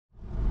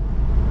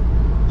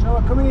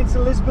coming into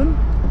Lisbon.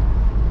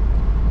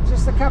 Is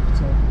this the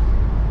capital?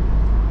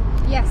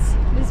 Yes,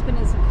 Lisbon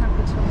is the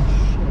capital.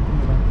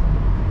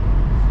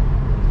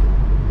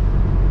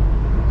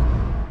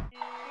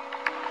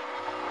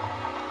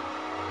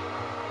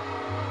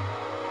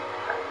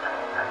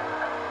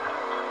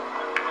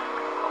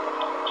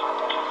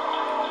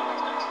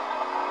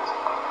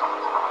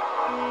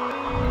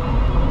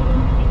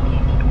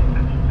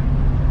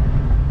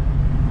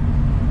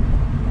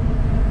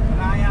 And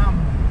I am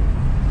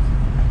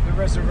the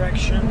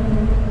resurrection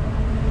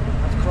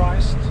of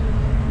Christ.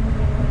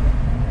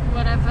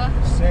 Whatever.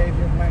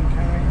 Saviour of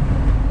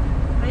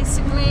mankind.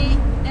 Basically,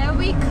 there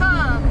we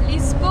come,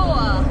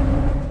 Lisboa.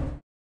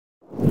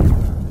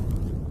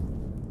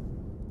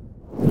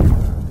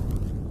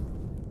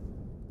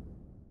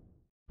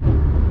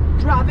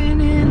 Driving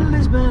in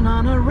Lisbon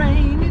on a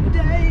rainy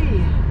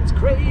day. It's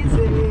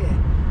crazy,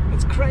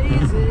 it's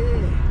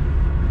crazy.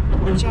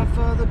 Watch out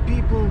for the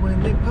people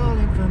when they pull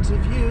in front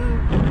of you.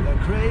 They're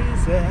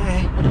crazy,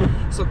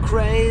 so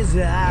crazy.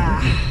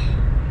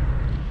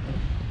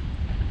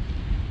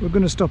 We're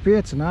going to stop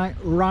here tonight,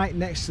 right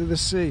next to the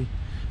sea.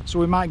 So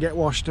we might get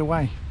washed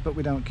away, but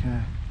we don't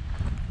care.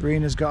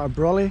 Rena's got a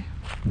brolly,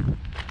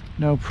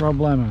 no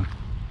problemo.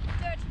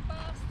 Dirty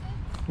bastards.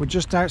 We're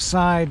just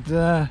outside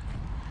the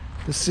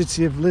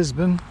city of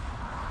Lisbon,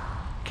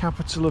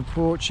 capital of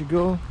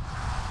Portugal.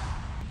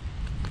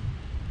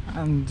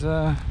 And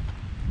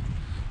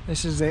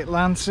this is the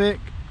Atlantic.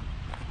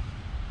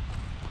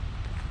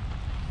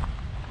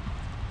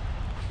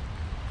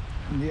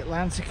 And the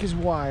Atlantic is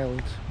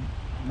wild.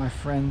 My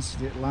friends,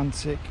 the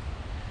Atlantic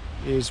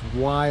is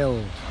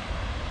wild.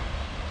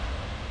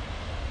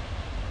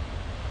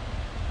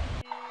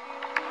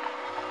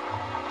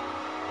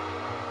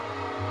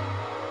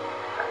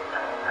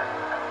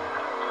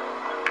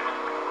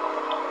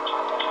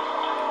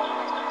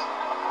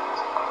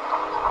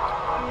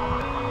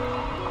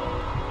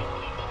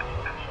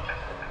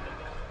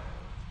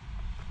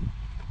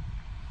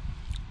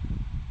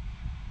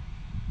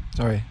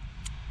 Sorry,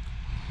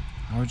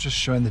 I was just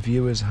showing the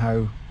viewers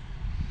how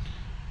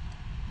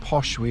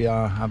posh we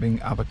are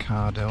having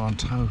avocado on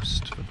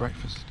toast for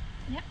breakfast.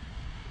 Yeah.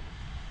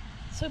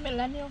 So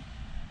millennial.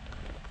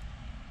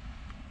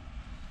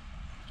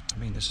 I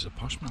mean, this is a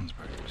posh man's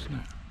breakfast, isn't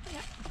it?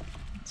 Yeah.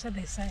 So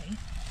they say.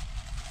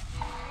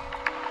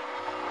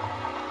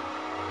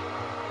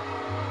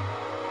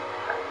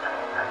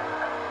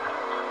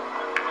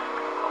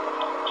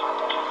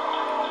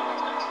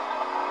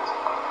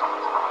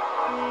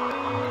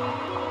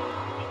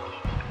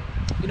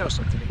 You know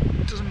something,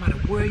 it doesn't matter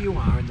where you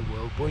are in the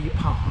world, where you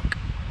park,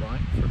 right,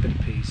 for a bit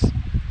of peace,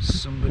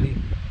 somebody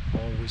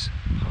always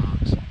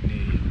parks near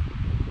you.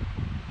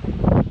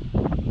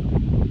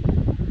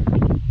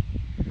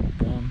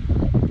 1,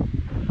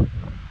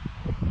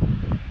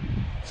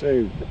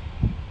 2.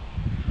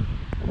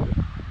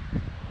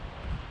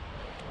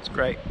 It's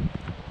great.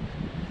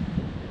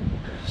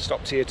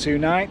 Stopped here 2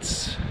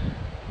 nights.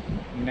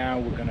 Now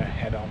we're going to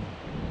head on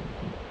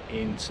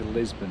into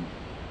Lisbon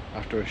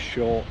after a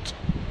short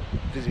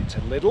visit to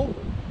Lidl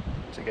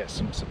to get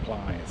some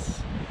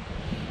supplies.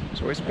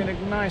 So it's been a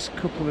nice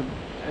couple of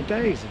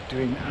days of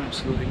doing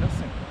absolutely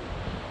nothing.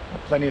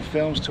 Plenty of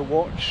films to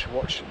watch.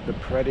 Watch The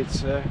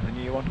Predator, the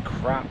new one,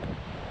 crap.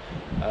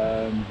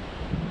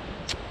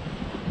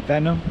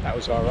 Venom, that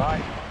was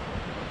alright.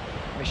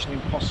 Mission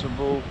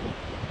Impossible,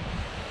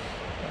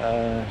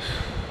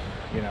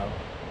 you know,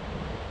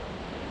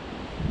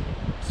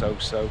 so.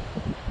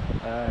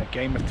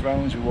 Game of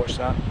Thrones, we watched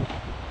that.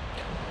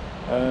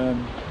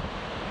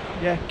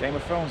 Yeah, Game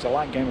of Thrones, I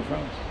like Game of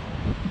Thrones.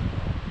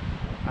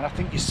 And I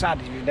think you're sad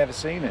if you've never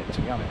seen it,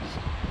 to be honest.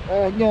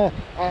 No,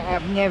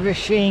 I've never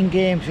seen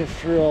Games of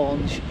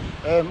Thrones.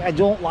 I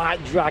don't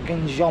like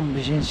dragons,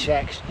 zombies and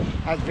sex.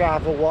 I'd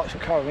rather watch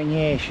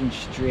Coronation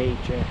Street.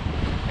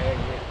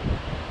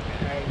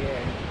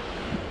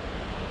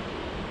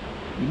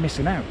 You're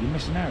missing out,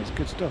 it's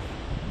good stuff.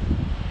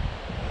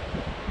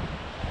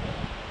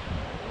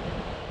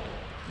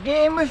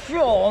 Game of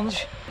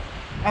Thrones,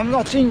 I'm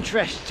not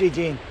interested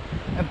in.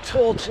 I'm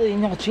totally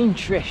not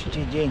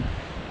interested in.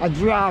 I'd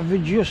rather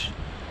just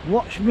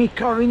watch me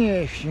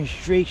Coronation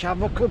Street,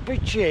 have a cup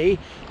of tea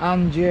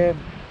and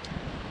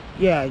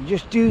yeah,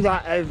 just do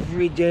that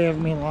every day of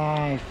my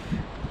life.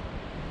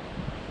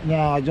 No,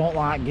 I don't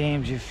like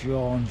Games of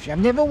Thrones. I've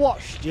never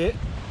watched it,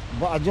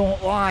 but I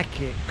don't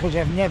like it because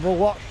I've never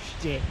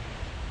watched it.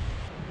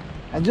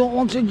 I don't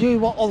want to do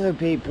what other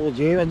people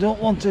do. I don't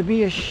want to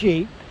be a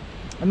sheep.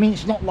 I mean,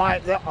 it's not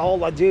like that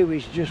all I do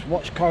is just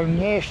watch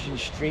Coronation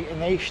Street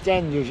and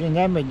EastEnders in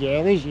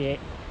Emmerdale, is it?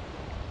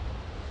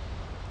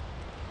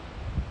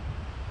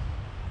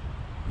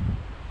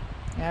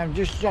 I'm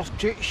just off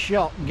to the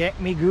shop,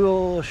 get me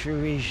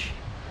groceries.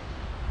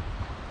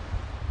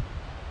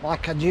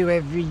 Like I do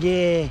every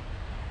day.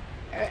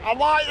 I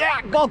like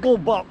that goggle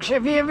box.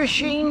 Have you ever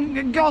seen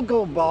the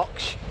goggle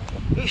box?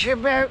 It's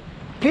about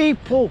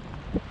people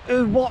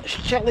who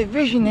watch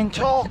television and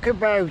talk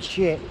about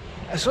it.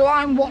 So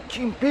I'm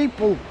watching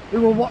people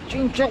who are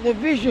watching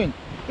television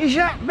Is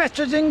that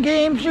better than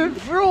Games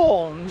of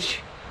Thrones?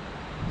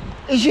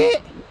 Is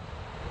it?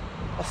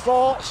 I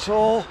thought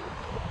so.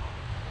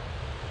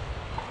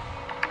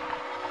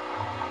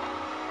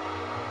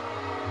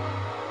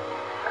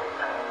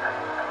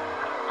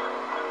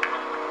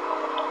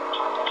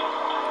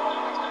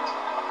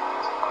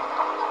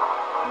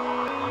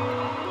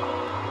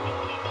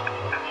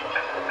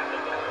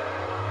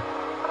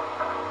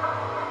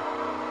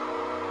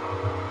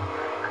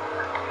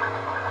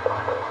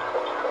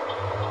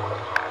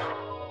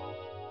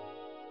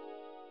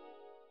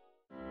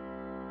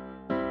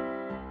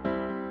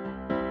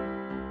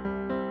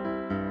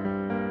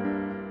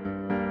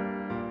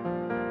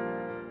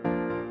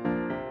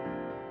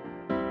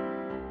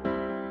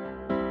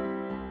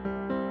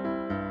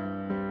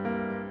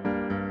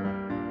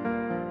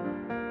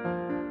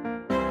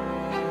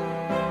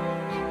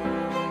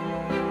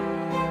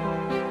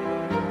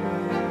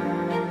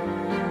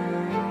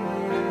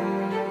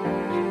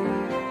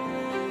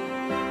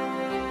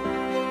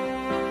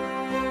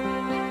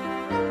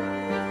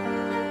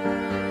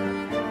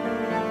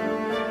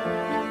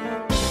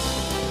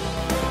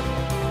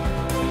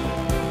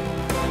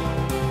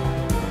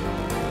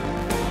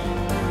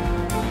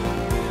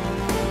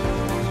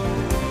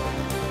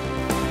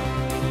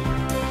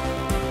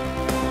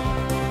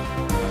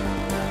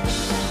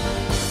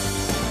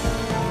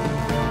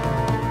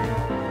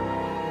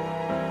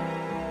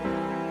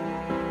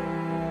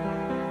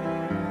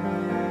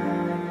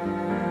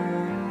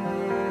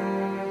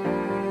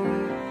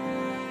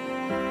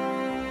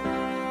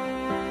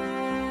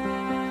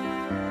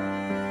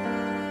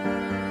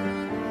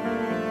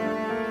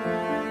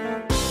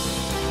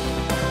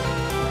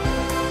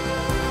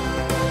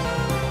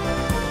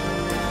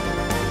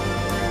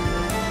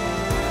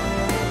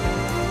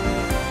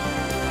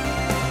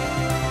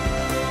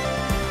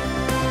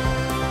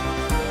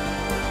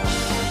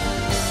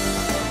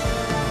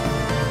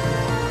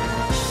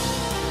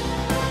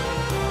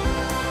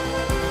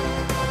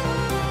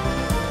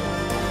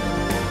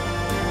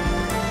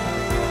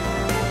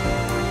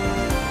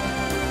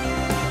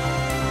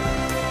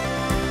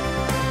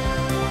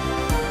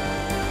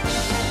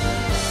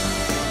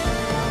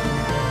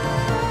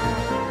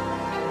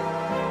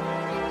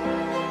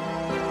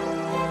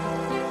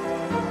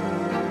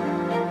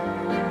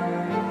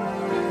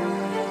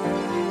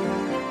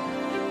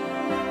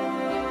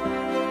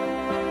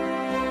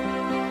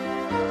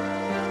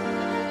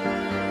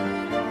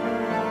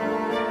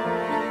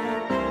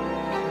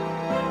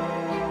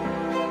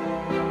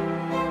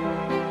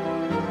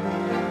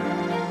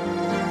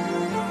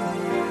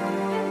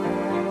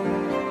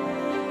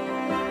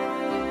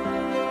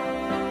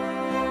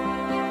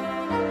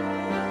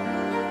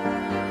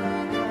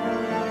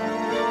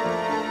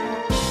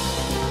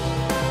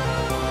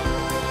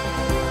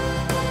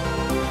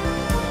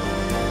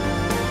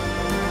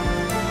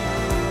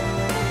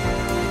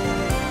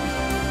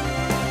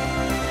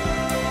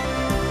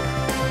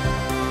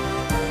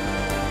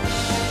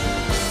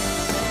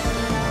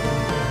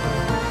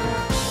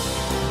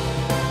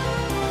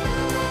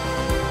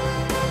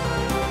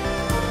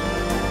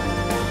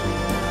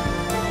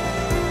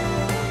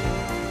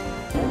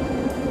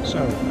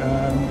 So,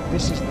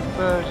 this is the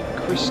third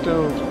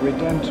Cristo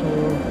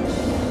Redentor,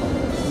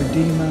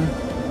 Redeemer,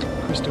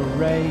 Cristo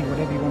Rey,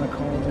 whatever you want to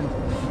call them,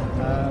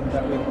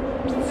 that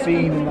we've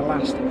seen in the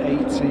last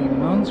 18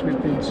 months.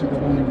 We've been to the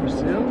one in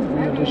Brazil,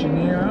 Rio de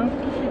Janeiro.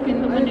 We've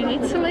been the one in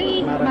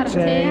Italy,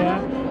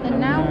 Maratea, and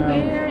now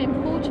we're in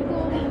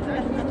Portugal,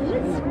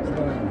 Lisbon.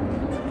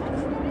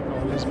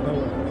 Or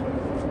Lisboa.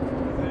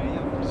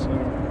 So,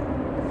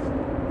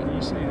 can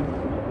you see it?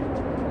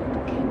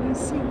 Can you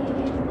see?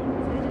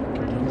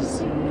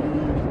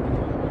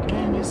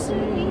 Can you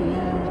see?